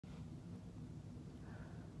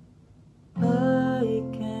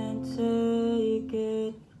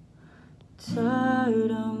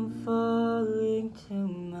tired, I'm falling to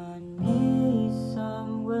my knees.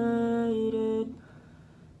 I'm waiting.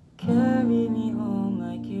 Carry me home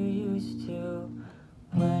like you used to.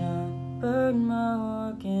 When I burn my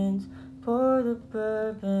organs, pour the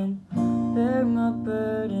bourbon, bear my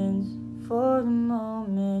burdens for the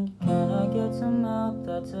moment. Can I get some help?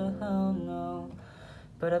 That's a hell no.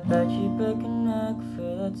 But I bet you break a neck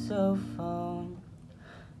for that cell phone.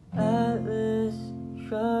 Atlas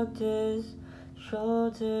shrugged his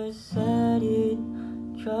shoulders, said he'd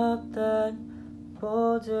drop that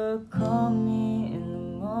boulder. Call me in the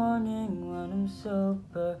morning when I'm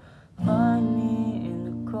sober. Find me in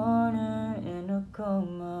the corner in a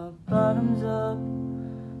coma. Bottoms up,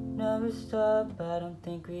 never stop. I don't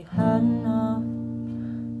think we had enough.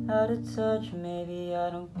 Out of touch, maybe I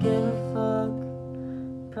don't give a fuck.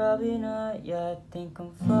 Probably not, yeah, I think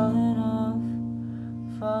I'm falling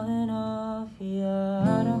off,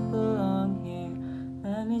 yeah, I don't belong here.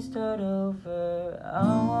 Let me start over. I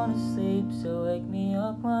don't wanna sleep, so wake me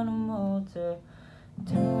up when I'm older.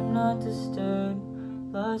 Do not disturb,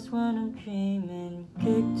 lost when I'm dreaming.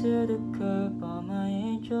 Kicked to the curb, all my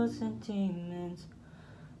angels and demons.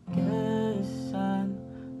 Guess I'm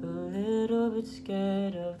a little bit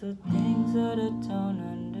scared of the things that I don't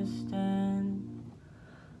understand.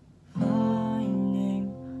 Finding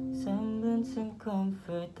semblance and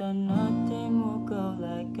comfort that nothing will go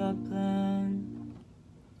like I planned.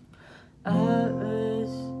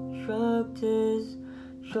 Atlas shrugged his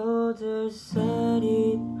shoulders, said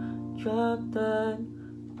he'd drop that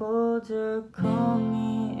boulder. Call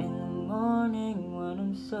me in the morning when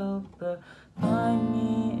I'm sober. Find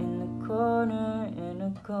me in the corner in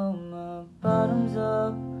a coma. Bottoms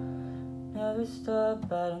up, never stop.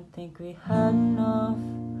 I don't think we had enough.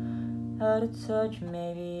 Out of touch,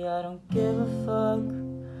 maybe I don't give a fuck.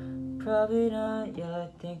 Probably not, yeah, I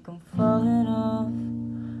think I'm falling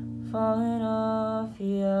off,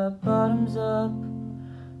 yeah. Bottoms up,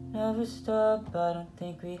 never stop. I don't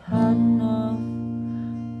think we had enough.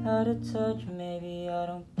 Out of touch, maybe I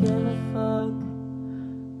don't give a fuck.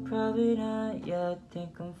 Probably not, yeah, I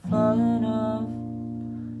think I'm falling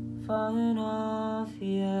off,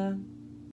 yeah.